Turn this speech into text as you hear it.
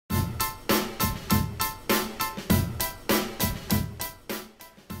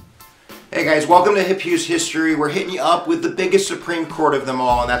Hey guys, welcome to Hughes History. We're hitting you up with the biggest Supreme Court of them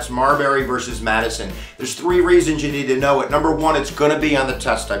all, and that's Marbury versus Madison. There's three reasons you need to know it. Number one, it's going to be on the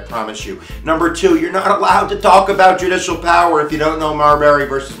test, I promise you. Number two, you're not allowed to talk about judicial power if you don't know Marbury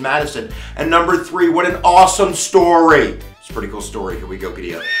versus Madison. And number three, what an awesome story. It's a pretty cool story. Here we go,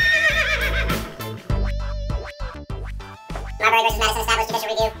 giddy up. Marbury versus Madison established judicial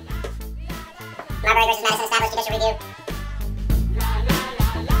review. Marbury versus Madison established judicial review.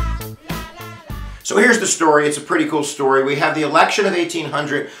 So here's the story. It's a pretty cool story. We have the election of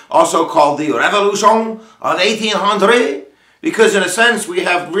 1800, also called the Revolution of 1800, because in a sense we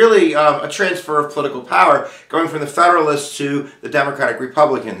have really a transfer of political power going from the Federalists to the Democratic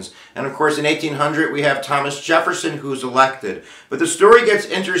Republicans. And of course in 1800 we have Thomas Jefferson who's elected. But the story gets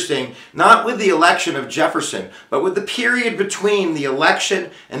interesting not with the election of Jefferson, but with the period between the election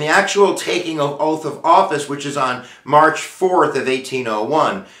and the actual taking of oath of office, which is on March 4th of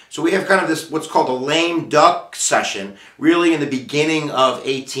 1801. So we have kind of this, what's called a lame duck session, really in the beginning of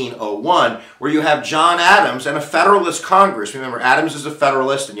 1801, where you have John Adams and a Federalist Congress. Remember, Adams is a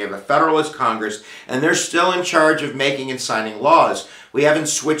Federalist, and you have a Federalist Congress, and they're still in charge of making and signing laws. We haven't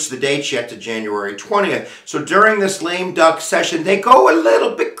switched the dates yet to January 20th. So during this lame duck session, they go a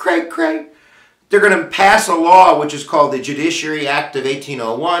little bit cray-cray. They're going to pass a law which is called the Judiciary Act of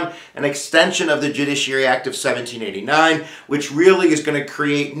 1801, an extension of the Judiciary Act of 1789, which really is going to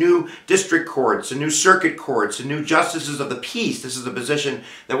create new district courts and new circuit courts and new justices of the peace. This is a position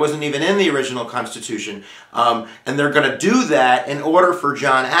that wasn't even in the original Constitution. And they're going to do that in order for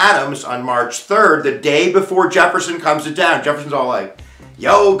John Adams on March 3rd, the day before Jefferson comes to town. Jefferson's all like,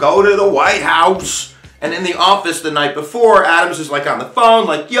 yo, go to the White House. And in the office the night before, Adams is like on the phone,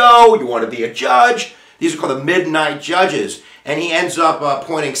 like, yo, you want to be a judge? These are called the midnight judges. And he ends up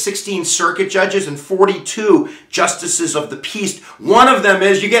appointing 16 circuit judges and 42 justices of the peace. One of them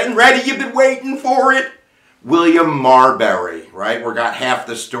is, you getting ready? You've been waiting for it. William Marbury, right? We got half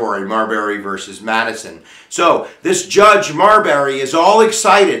the story, Marbury versus Madison. So this Judge Marbury is all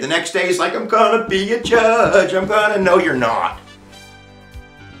excited. The next day he's like, I'm going to be a judge. I'm going to... No, you're not.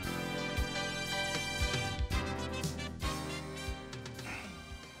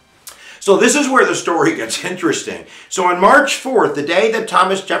 So this is where the story gets interesting. So on March 4th, the day that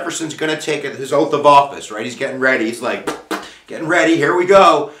Thomas Jefferson's going to take his oath of office, right? He's getting ready. He's like, getting ready. Here we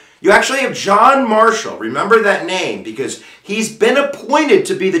go. You actually have John Marshall. Remember that name because he's been appointed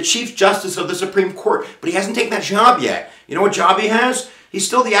to be the Chief Justice of the Supreme Court, but he hasn't taken that job yet. You know what job he has? He's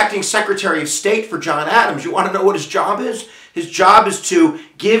still the acting Secretary of State for John Adams. You want to know what his job is? His job is to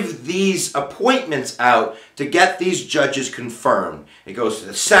give these appointments out to get these judges confirmed. It goes to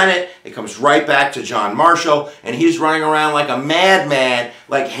the Senate, it comes right back to John Marshall, and he's running around like a madman,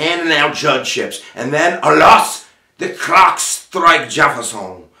 like handing out judgeships. And then, alas, the clock strikes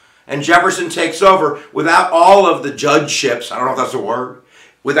Jefferson. And Jefferson takes over without all of the judgeships, I don't know if that's a word,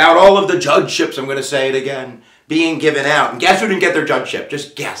 without all of the judgeships, I'm going to say it again, being given out. And guess who didn't get their judgeship?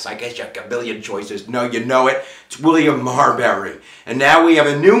 Just guess. I guess you have a million choices. No, you know it. It's William Marbury. And now we have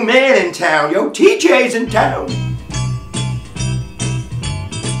a new man in town. Yo, TJ's in town.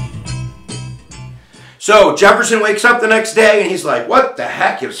 So Jefferson wakes up the next day and he's like, what the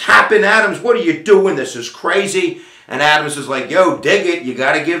heck has happened, Adams? What are you doing? This is crazy. And Adams is like, yo, dig it. You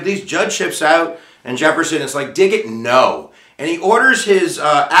got to give these judgeships out. And Jefferson is like, dig it? No. And he orders his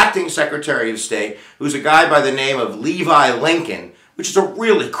acting Secretary of State, who's a guy by the name of Levi Lincoln, which is a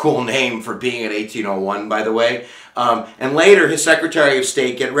really cool name for being in 1801, by the way. And later, his Secretary of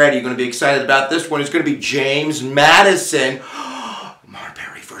State, get ready, you're going to be excited about this one, is going to be James Madison.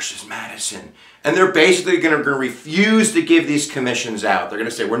 Marbury versus Madison. And they're basically going to refuse to give these commissions out. They're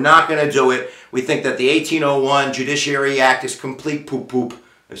going to say, we're not going to do it. We think that the 1801 Judiciary Act is complete poop-poop.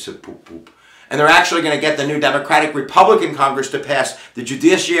 I said poop-poop. And they're actually going to get the new Democratic Republican Congress to pass the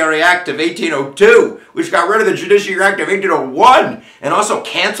Judiciary Act of 1802, which got rid of the Judiciary Act of 1801, and also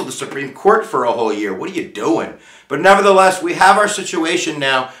canceled the Supreme Court for a whole year. What are you doing? But nevertheless, we have our situation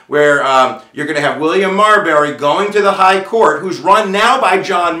now where you're going to have William Marbury going to the High Court, who's run now by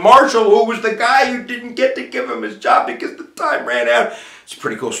John Marshall, who was the guy who didn't get to give him his job because the time ran out. It's a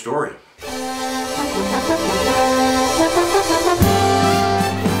pretty cool story.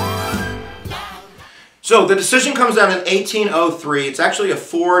 So the decision comes down in 1803. It's actually a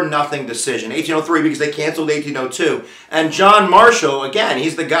 4-0 decision. 1803 because they canceled 1802. And John Marshall, again,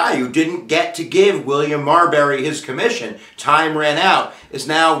 he's the guy who didn't get to give William Marbury his commission. Time ran out. is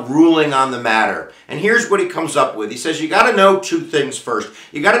now ruling on the matter. And here's what he comes up with. He says you got to know two things first.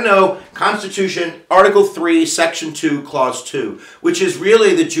 You got to know Constitution, Article 3, Section 2, Clause 2, which is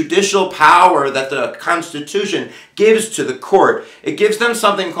really the judicial power that the Constitution gives to the court. It gives them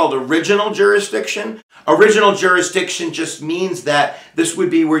something called original jurisdiction. Original jurisdiction just means that this would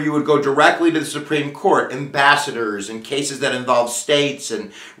be where you would go directly to the Supreme Court, ambassadors, in cases that involve states,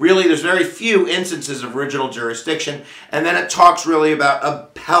 and really there's very few instances of original jurisdiction. And then it talks really about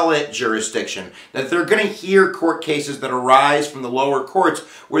appellate jurisdiction, that they're going to hear court cases that arise from the lower courts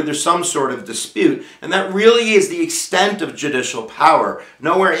where there's some sort of dispute. And that really is the extent of judicial power.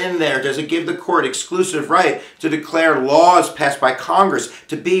 Nowhere in there does it give the court exclusive right to declare laws passed by Congress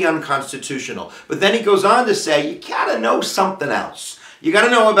to be unconstitutional. But then he goes on to say, you gotta know something else. You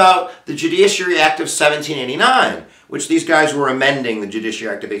gotta know about the Judiciary Act of 1789, which these guys were amending, the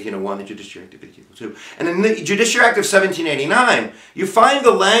Judiciary Act of 1801, the Judiciary Act of 1802. And in the Judiciary Act of 1789, you find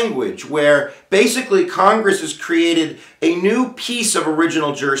the language where basically Congress has created a new piece of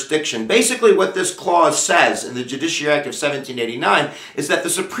original jurisdiction. Basically what this clause says in the Judiciary Act of 1789 is that the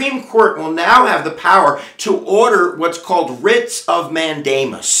Supreme Court will now have the power to order what's called writs of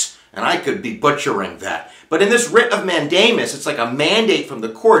mandamus. And I could be butchering that. But in this writ of mandamus, it's like a mandate from the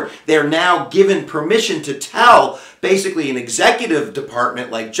court. They're now given permission to tell basically an executive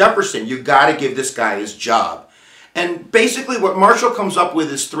department like Jefferson, you got to give this guy his job. And basically what Marshall comes up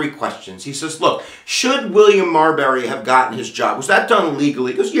with is three questions. He says, look, should William Marbury have gotten his job? Was that done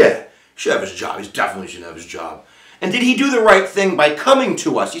legally? He goes, yeah, he should have his job. He definitely should have his job. And did he do the right thing by coming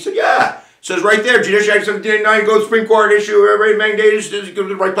to us? He said, yeah. It says right there, Judiciary Act 1789, go to the Supreme Court, issue every mandate, go to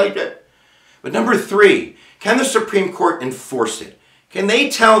the right place. But number three, can the Supreme Court enforce it? Can they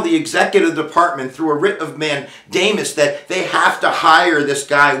tell the executive department through a writ of mandamus that they have to hire this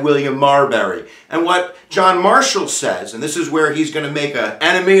guy, William Marbury? And what John Marshall says, and this is where he's going to make an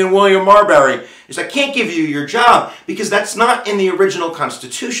enemy in William Marbury, is I can't give you your job because that's not in the original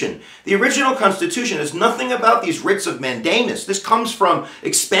Constitution. The original Constitution is nothing about these writs of mandamus. This comes from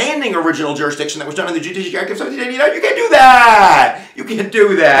expanding original jurisdiction that was done in the Judiciary Act of 1789. You can't do that! You can't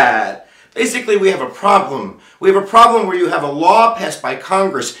do that! Basically, we have a problem. We have a problem where you have a law passed by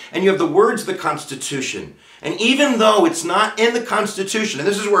Congress and you have the words of the Constitution. And even though it's not in the Constitution, and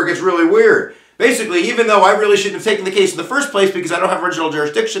this is where it gets really weird, basically, even though I really shouldn't have taken the case in the first place because I don't have original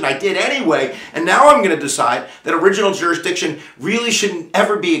jurisdiction, I did anyway, and now I'm going to decide that original jurisdiction really shouldn't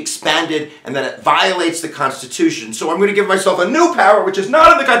ever be expanded and that it violates the Constitution. So I'm going to give myself a new power, which is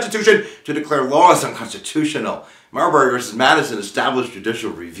not in the Constitution, to declare laws unconstitutional. Marbury versus Madison established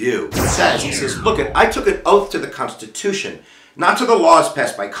judicial review. He says, look, I took an oath to the Constitution, not to the laws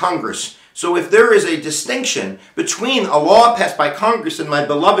passed by Congress. So if there is a distinction between a law passed by Congress and my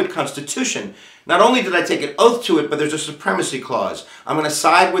beloved Constitution, not only did I take an oath to it, but there's a supremacy clause. I'm going to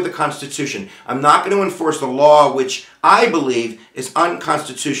side with the Constitution. I'm not going to enforce the law which I believe is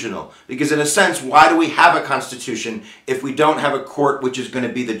unconstitutional. Because in a sense, why do we have a Constitution if we don't have a court which is going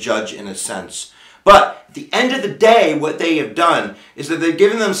to be the judge in a sense? But at the end of the day, what they have done is that they've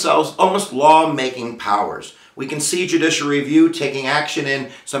given themselves almost law-making powers. We can see judicial review taking action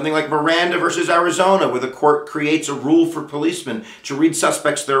in something like Miranda versus Arizona, where the court creates a rule for policemen to read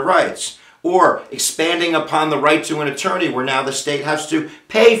suspects their rights. Or expanding upon the right to an attorney, where now the state has to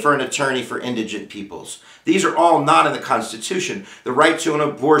pay for an attorney for indigent peoples. These are all not in the Constitution. The right to an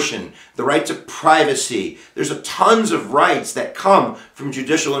abortion, the right to privacy. There's tons of rights that come from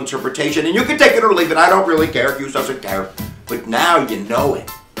judicial interpretation. And you can take it or leave it. I don't really care. Hughes doesn't care. But now you know it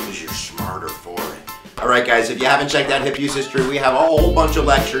because you're smarter for it. All right, guys, if you haven't checked out Hip Use History, we have a whole bunch of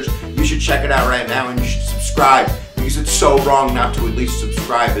lectures. You should check it out right now, and you should subscribe because it's so wrong not to at least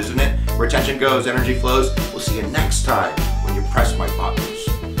subscribe, isn't it? Where attention goes, energy flows. We'll see you next time when you press my buttons.